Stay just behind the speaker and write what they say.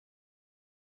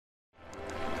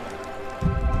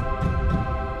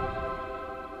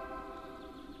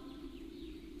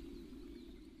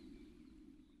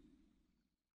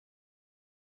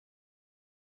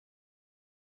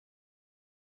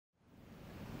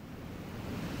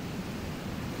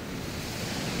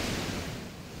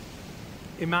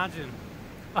Imagine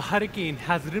a hurricane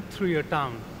has ripped through your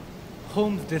town,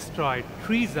 homes destroyed,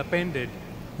 trees upended,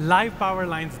 live power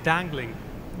lines dangling,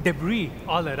 debris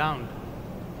all around.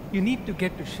 You need to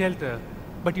get to shelter,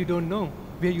 but you don't know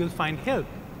where you'll find help.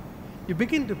 You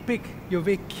begin to pick your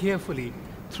way carefully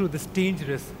through this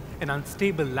dangerous and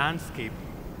unstable landscape.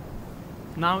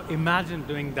 Now imagine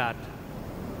doing that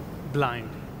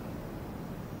blind.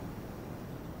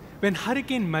 When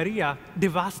Hurricane Maria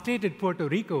devastated Puerto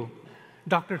Rico,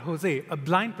 Dr. Jose, a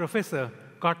blind professor,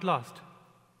 got lost.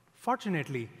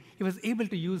 Fortunately, he was able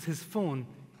to use his phone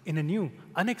in a new,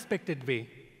 unexpected way.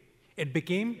 It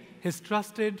became his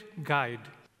trusted guide.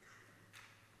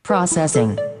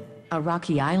 Processing. A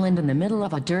rocky island in the middle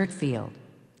of a dirt field.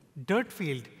 Dirt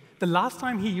field. The last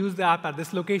time he used the app at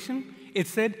this location, it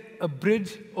said a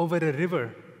bridge over a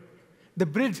river. The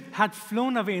bridge had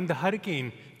flown away in the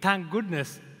hurricane. Thank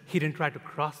goodness he didn't try to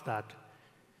cross that.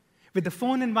 With the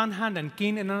phone in one hand and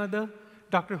cane in another,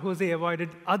 Dr. Jose avoided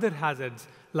other hazards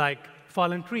like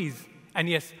fallen trees and,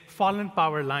 yes, fallen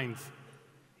power lines.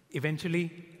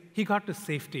 Eventually, he got to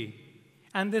safety.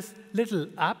 And this little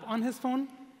app on his phone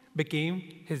became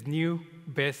his new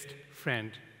best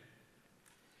friend.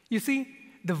 You see,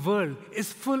 the world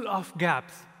is full of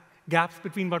gaps, gaps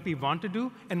between what we want to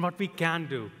do and what we can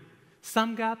do.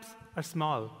 Some gaps are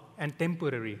small and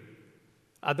temporary,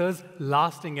 others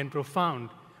lasting and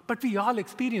profound, but we all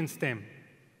experience them.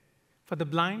 For the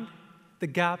blind, the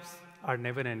gaps are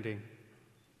never-ending.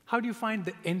 How do you find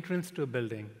the entrance to a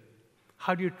building?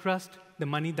 How do you trust the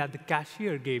money that the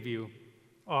cashier gave you?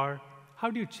 Or how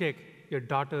do you check your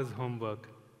daughter's homework?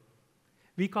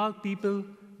 We call people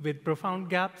with profound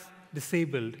gaps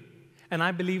disabled, and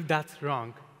I believe that's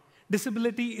wrong.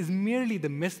 Disability is merely the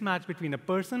mismatch between a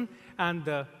person and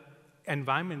the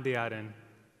environment they are in.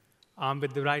 Armed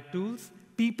with the right tools,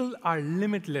 people are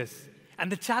limitless.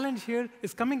 And the challenge here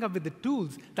is coming up with the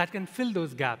tools that can fill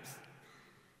those gaps.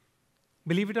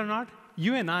 Believe it or not,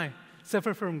 you and I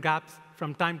suffer from gaps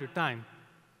from time to time.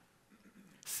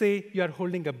 Say you are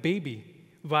holding a baby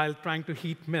while trying to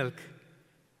heat milk.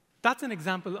 That's an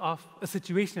example of a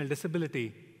situational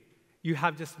disability. You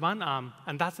have just one arm,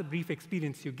 and that's a brief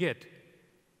experience you get.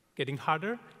 Getting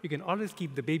harder, you can always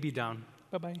keep the baby down.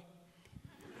 Bye-bye.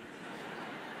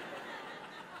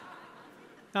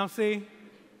 Now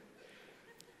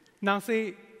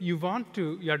say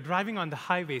you're driving on the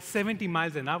highway 70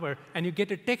 miles an hour, and you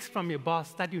get a text from your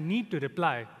boss that you need to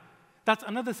reply. That's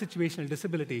another situational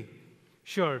disability.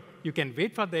 Sure, you can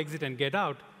wait for the exit and get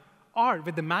out, or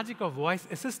with the magic of voice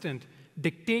assistant,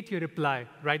 dictate your reply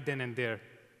right then and there.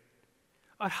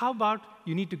 Or how about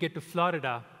you need to get to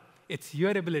Florida? It's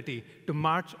your ability to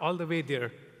march all the way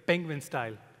there, penguin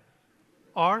style.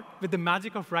 Or with the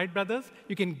magic of Wright brothers,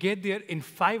 you can get there in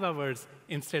 5 hours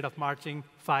instead of marching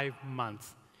 5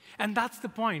 months. And that's the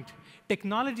point.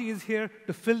 Technology is here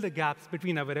to fill the gaps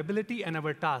between our ability and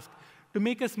our task, to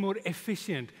make us more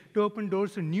efficient, to open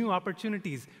doors to new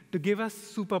opportunities, to give us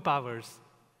superpowers.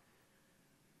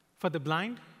 For the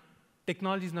blind,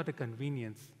 technology is not a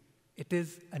convenience. It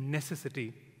is a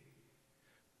necessity.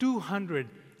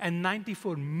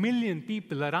 294 million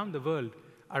people around the world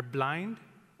are blind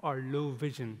or low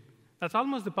vision. That's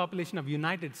almost the population of the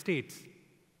United States.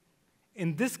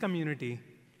 In this community,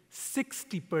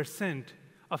 60%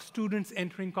 of students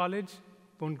entering college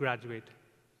won't graduate.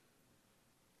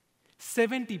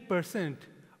 70%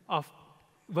 of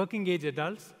working-age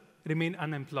adults remain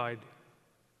unemployed.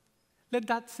 Let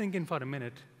that sink in for a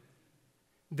minute.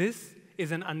 This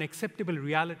is an unacceptable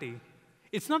reality.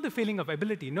 It's not the failing of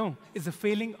ability, no. It's the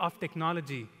failing of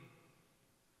technology.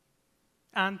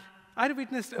 And I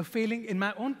witnessed a failing in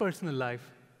my own personal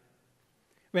life.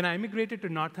 When I immigrated to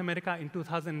North America in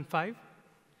 2005,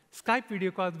 Skype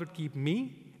video calls would keep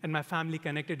me and my family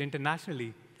connected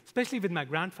internationally, especially with my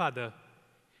grandfather.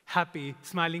 Happy,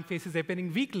 smiling faces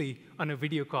appearing weekly on a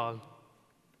video call.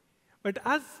 But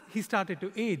as he started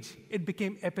to age, it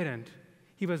became apparent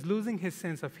he was losing his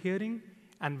sense of hearing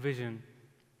and vision.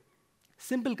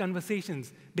 Simple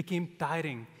conversations became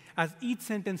tiring, as each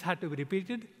sentence had to be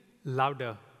repeated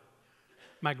louder.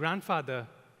 My grandfather,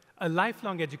 a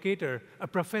lifelong educator, a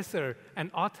professor,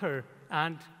 an author,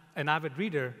 and an avid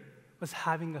reader, was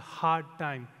having a hard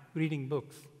time reading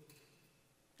books.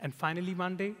 And finally,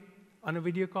 one day, on a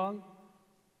video call,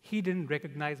 he didn't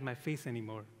recognize my face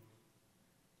anymore.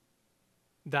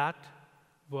 That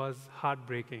was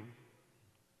heartbreaking.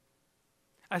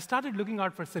 I started looking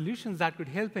out for solutions that could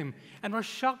help him and was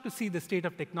shocked to see the state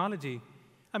of technology.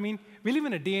 I mean, we live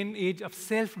in a day and age of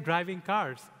self-driving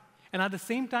cars, and at the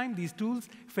same time, these tools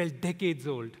felt decades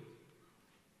old.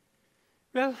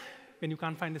 Well, when you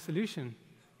can't find a solution,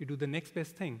 You do the next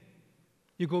best thing.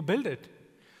 You go build it.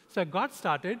 So I got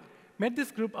started, met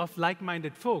this group of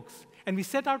like-minded folks, and we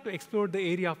set out to explore the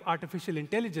area of artificial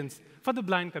intelligence for the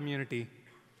blind community.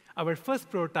 Our first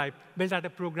prototype, built at a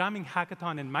programming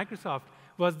hackathon in Microsoft,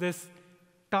 was this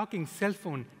talking cell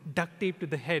phone duct taped to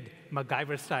the head,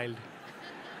 MacGyver styled.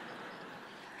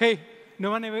 Hey, no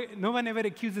one ever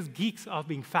accuses geeks of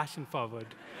being fashion-forward.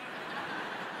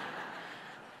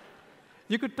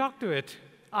 You could talk to it,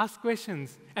 ask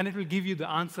questions, and it will give you the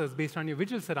answers based on your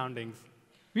visual surroundings.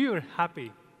 We were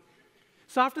happy.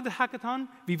 So after the hackathon,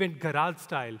 we went garage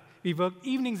style. We worked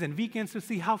evenings and weekends to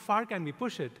see how far can we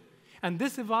push it. And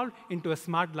this evolved into a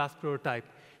smart glass prototype.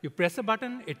 You press a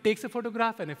button, it takes a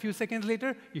photograph, and a few seconds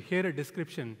later, you hear a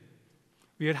description.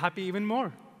 We are happy even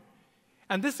more.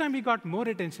 And this time we got more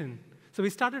attention. So we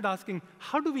started asking,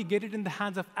 how do we get it in the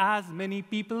hands of as many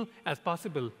people as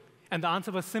possible? And the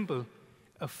answer was simple: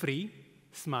 a free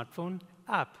smartphone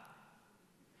app.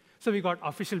 So we got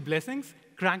official blessings,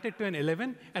 cranked it to an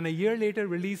 11, and a year later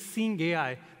released Seeing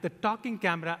AI, the talking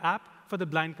camera app for the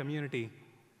blind community.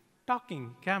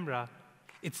 Talking camera.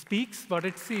 It speaks what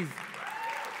it sees.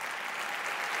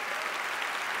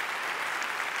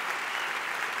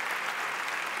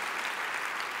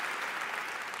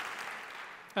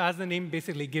 As the name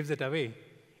basically gives it away,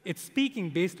 it's speaking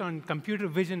based on computer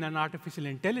vision and artificial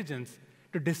intelligence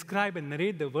to describe and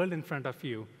narrate the world in front of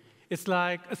you. It's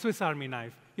like a Swiss Army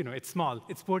knife. It's small,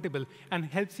 it's portable, and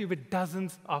helps you with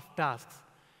dozens of tasks.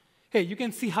 Hey, you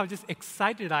can see how just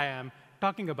excited I am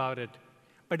talking about it.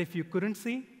 But if you couldn't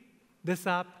see, this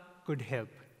app could help.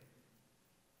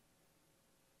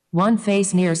 One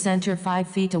face near center 5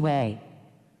 feet away.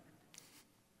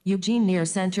 Eugene near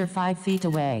center 5 feet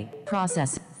away.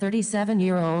 Process,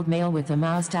 37-year-old male with a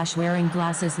mustache wearing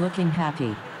glasses looking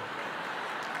happy.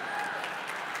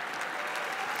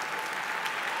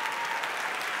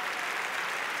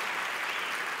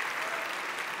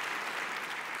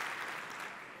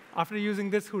 After using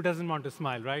this, who doesn't want to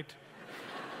smile, right?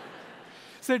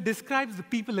 So it describes the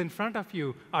people in front of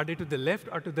you. Are they to the left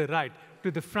or to the right?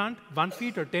 To the front, 1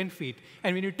 feet or 10 feet?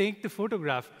 And when you take the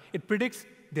photograph, it predicts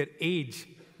their age,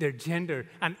 their gender,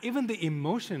 and even the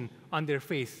emotion on their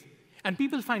face. And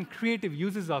people find creative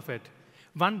uses of it.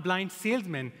 One blind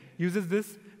salesman uses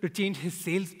this to change his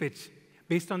sales pitch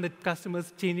based on the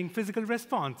customer's changing physical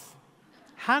response.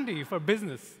 Handy for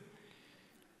business.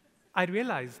 I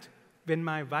realized when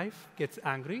my wife gets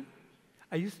angry,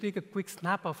 I used to take a quick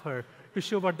snap of her to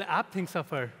show what the app thinks of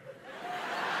her.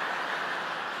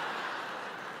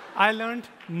 I learned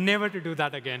never to do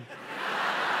that again.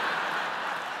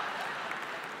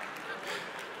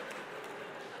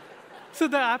 So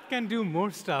the app can do more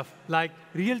stuff, like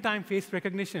real-time face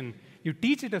recognition. You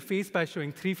teach it a face by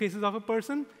showing 3 faces of a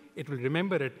person, it will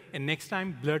remember it, and next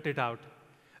time blurt it out.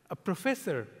 A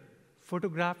professor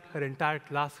photographed her entire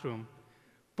classroom,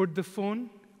 put the phone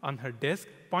on her desk,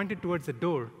 pointed towards the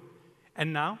door,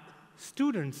 and now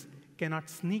students cannot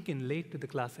sneak in late to the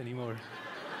class anymore.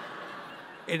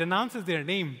 It announces their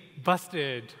name,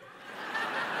 busted.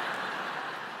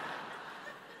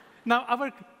 Now,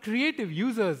 our creative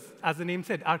users, as the name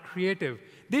said, are creative.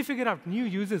 They figure out new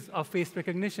uses of face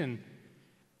recognition.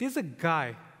 There's a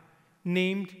guy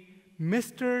named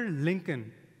Mr.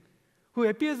 Lincoln who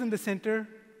appears in the center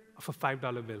of a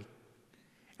 $5 bill.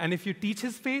 And if you teach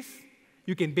his face,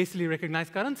 you can basically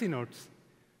recognize currency notes.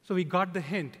 So we got the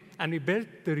hint, and we built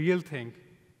the real thing.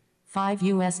 $5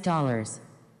 US,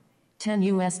 $10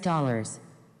 US.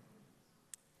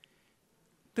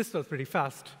 This was pretty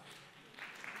fast.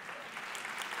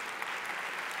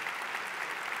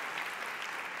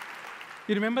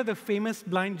 You remember the famous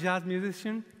blind jazz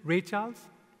musician, Ray Charles?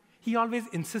 He always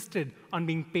insisted on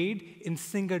being paid in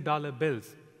single-dollar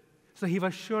bills. So he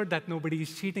was sure that nobody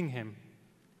is cheating him.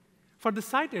 For the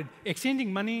sighted,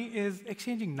 exchanging money is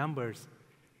exchanging numbers.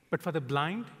 But for the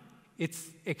blind, it's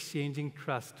exchanging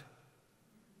trust.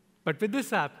 But with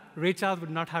this app, Ray Charles would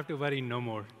not have to worry no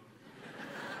more.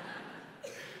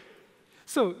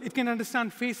 So it can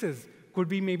understand faces. Could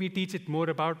we maybe teach it more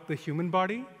about the human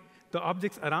body, the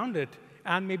objects around it,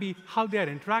 and maybe how they are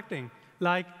interacting,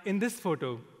 like in this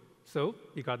photo? So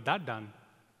we got that done.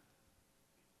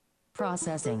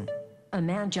 Processing. A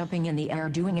man jumping in the air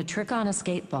doing a trick on a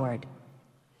skateboard.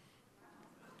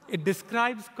 It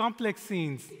describes complex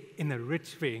scenes in a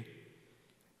rich way.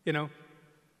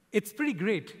 It's pretty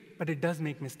great, but it does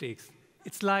make mistakes.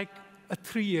 It's like a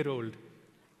 3-year-old.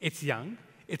 It's young,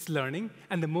 it's learning,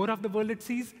 and the more of the world it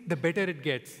sees, the better it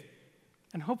gets.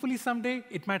 And hopefully someday,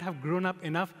 it might have grown up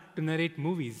enough to narrate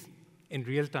movies in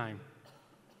real time.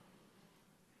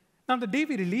 Now, the day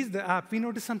we released the app, we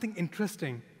noticed something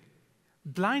interesting.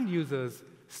 Blind users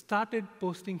started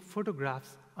posting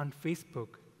photographs on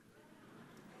Facebook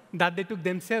that they took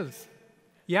themselves.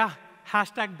 Yeah,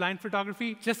 hashtag blind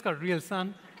photography just got real,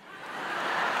 son.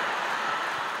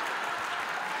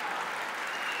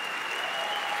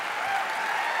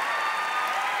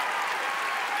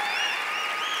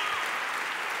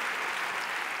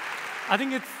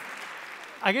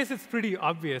 I guess it's pretty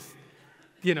obvious,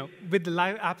 with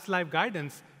the app's live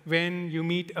guidance, when you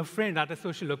meet a friend at a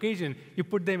social occasion, you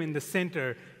put them in the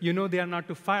center, you know they are not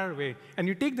too far away, and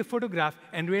you take the photograph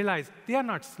and realize they are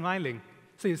not smiling.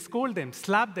 So you scold them,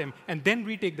 slap them, and then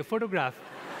retake the photograph.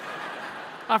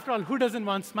 After all, who doesn't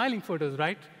want smiling photos,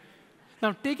 right?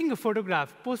 Now, taking a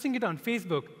photograph, posting it on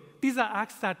Facebook, these are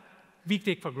acts that we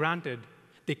take for granted.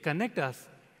 They connect us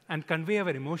and convey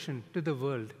our emotion to the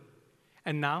world.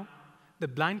 And now, the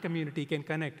blind community can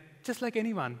connect just like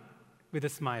anyone with a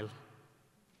smile.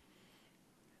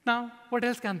 Now, what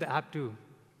else can the app do?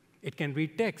 It can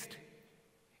read text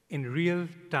in real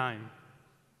time.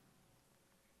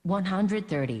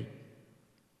 130.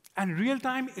 And real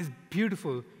time is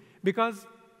beautiful because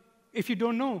if you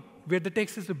don't know where the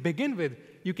text is to begin with,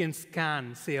 you can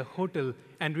scan, say, a hotel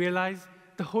and realize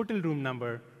the hotel room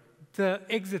number, the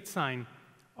exit sign,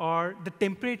 or the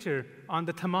temperature on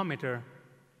the thermometer.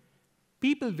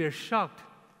 People were shocked.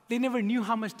 They never knew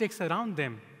how much text around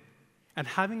them. And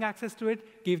having access to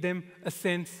it gave them a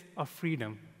sense of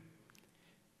freedom.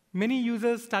 Many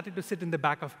users started to sit in the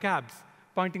back of cabs,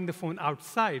 pointing the phone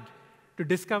outside to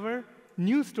discover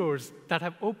new stores that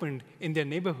have opened in their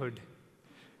neighborhood.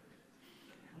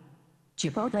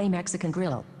 Chipotle Mexican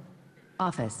Grill.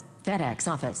 Office. FedEx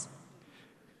office.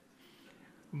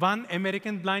 One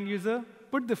American blind user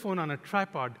put the phone on a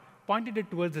tripod, pointed it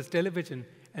towards his television,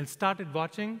 and started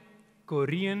watching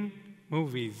Korean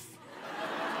movies.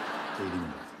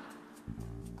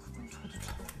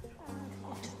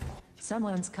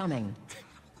 Someone's coming.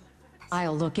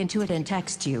 I'll look into it and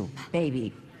text you,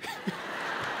 baby.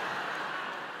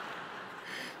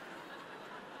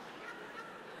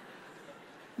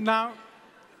 Now,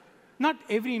 not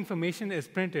every information is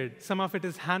printed. Some of it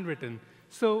is handwritten.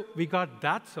 So we got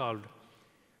that solved.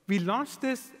 We launched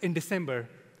this in December.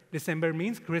 December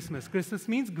means Christmas. Christmas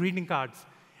means greeting cards.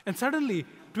 And suddenly,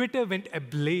 Twitter went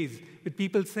ablaze with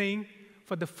people saying,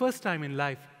 for the first time in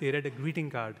life, they read a greeting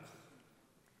card.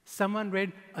 Someone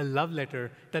read a love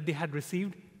letter that they had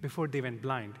received before they went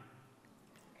blind.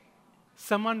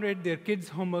 Someone read their kids'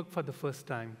 homework for the first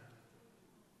time.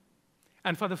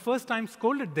 And for the first time,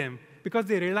 scolded them because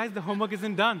they realized the homework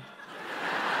isn't done.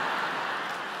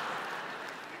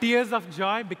 Tears of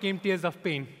joy became tears of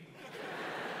pain.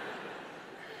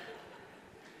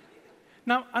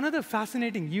 Now, another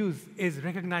fascinating use is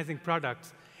recognizing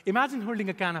products. Imagine holding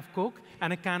a can of Coke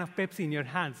and a can of Pepsi in your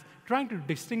hands, trying to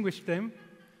distinguish them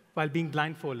while being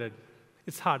blindfolded.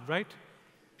 It's hard, right?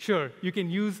 Sure, you can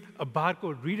use a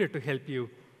barcode reader to help you,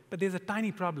 but there's a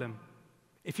tiny problem.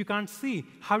 If you can't see,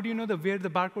 how do you know where the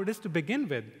barcode is to begin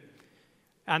with?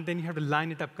 And then you have to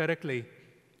line it up correctly.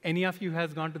 Any of you who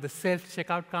has gone to the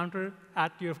self-checkout counter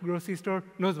at your grocery store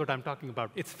knows what I'm talking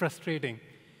about. It's frustrating.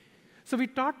 So we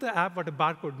taught the app what a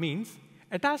barcode means,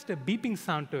 attached a beeping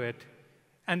sound to it,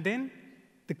 and then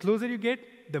the closer you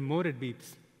get, the more it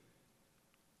beeps.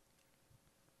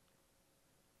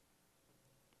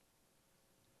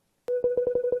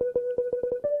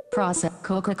 Process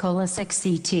Coca-Cola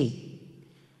 6CT.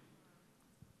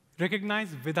 Recognize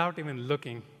without even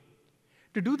looking.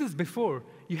 To do this before,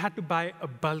 you had to buy a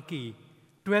bulky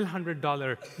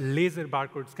 $1,200 laser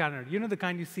barcode scanner, you know, the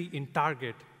kind you see in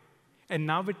Target. And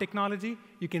now with technology,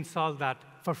 you can solve that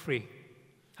for free.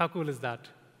 How cool is that?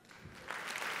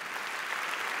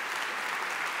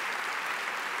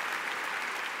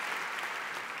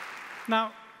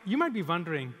 Now, you might be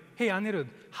wondering, hey, Anirudh,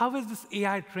 how is this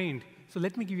AI trained? So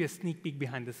let me give you a sneak peek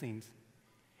behind the scenes.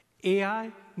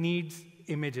 AI needs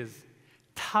images,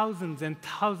 thousands and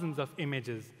thousands of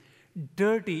images,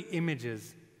 dirty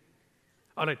images.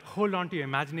 All right, hold on to your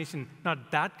imagination,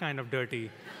 not that kind of dirty.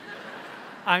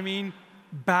 I mean,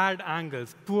 bad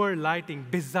angles, poor lighting,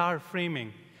 bizarre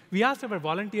framing. We asked our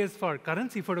volunteers for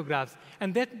currency photographs,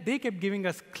 and they kept giving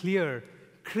us clear,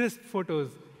 crisp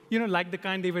photos, you know, like the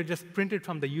kind they were just printed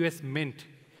from the US Mint.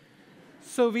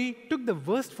 So we took the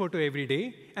worst photo every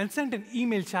day and sent an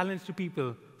email challenge to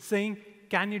people saying,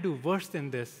 can you do worse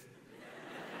than this?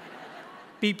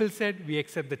 People said, we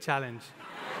accept the challenge.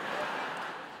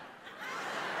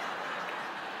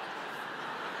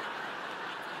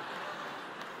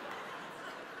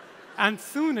 And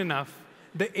soon enough,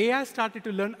 the AI started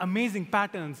to learn amazing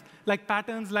patterns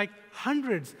like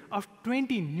hundreds of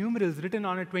 20 numerals written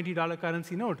on a $20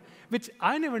 currency note, which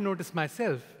I never noticed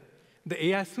myself. The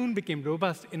AI soon became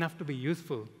robust enough to be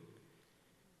useful.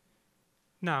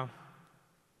 Now,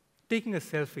 taking a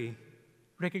selfie,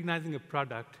 recognizing a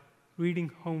product,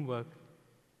 reading homework,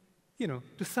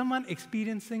 to someone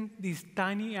experiencing these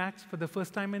tiny acts for the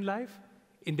first time in life,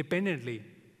 independently,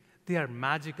 they are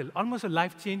magical, almost a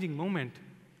life-changing moment.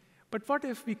 But what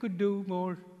if we could do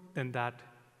more than that?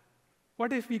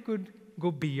 What if we could go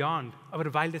beyond our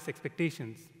wildest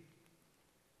expectations?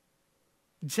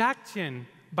 Jack Chen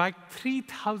biked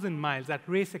 3,000 miles at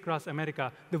Race Across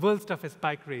America, the world's toughest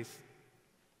bike race.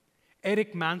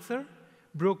 Eric Manser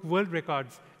broke world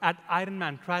records at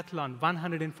Ironman Triathlon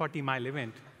 140-mile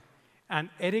event. And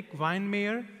Eric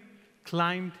Weinmeier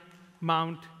climbed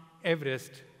Mount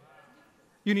Everest.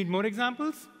 You need more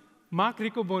examples? Mark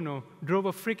Riccobono drove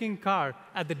a freaking car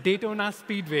at the Daytona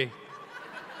Speedway.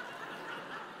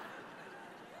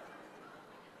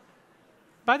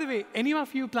 By the way, any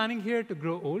of you planning here to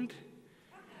grow old?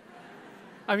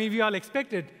 I mean, we all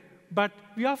expect it, but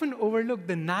we often overlook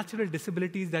the natural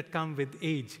disabilities that come with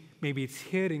age. Maybe it's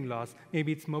hearing loss,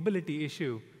 maybe it's mobility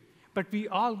issue. But we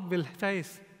all will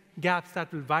face gaps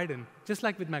that will widen, just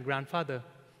like with my grandfather.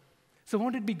 So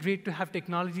won't it be great to have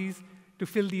technologies to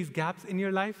fill these gaps in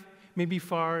your life? Maybe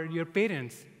for your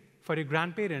parents, for your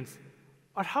grandparents,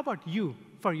 or how about you,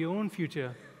 for your own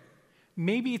future?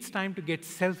 Maybe it's time to get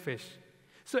selfish.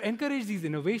 So encourage these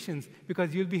innovations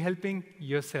because you'll be helping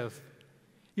yourself.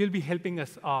 You'll be helping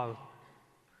us all.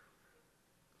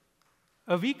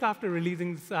 A week after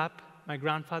releasing this app, my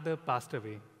grandfather passed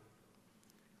away.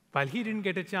 While he didn't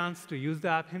get a chance to use the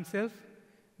app himself,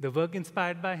 the work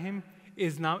inspired by him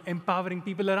is now empowering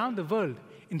people around the world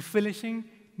in finishing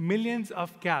millions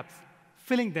of gaps,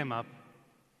 filling them up.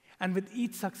 And with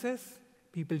each success,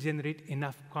 people generate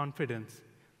enough confidence,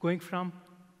 going from,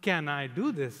 can I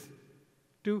do this,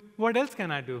 to what else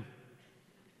can I do?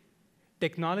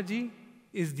 Technology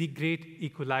is the great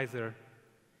equalizer.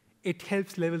 It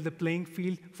helps level the playing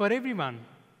field for everyone,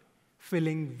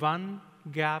 filling one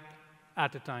gap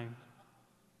at a time.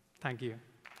 Thank you.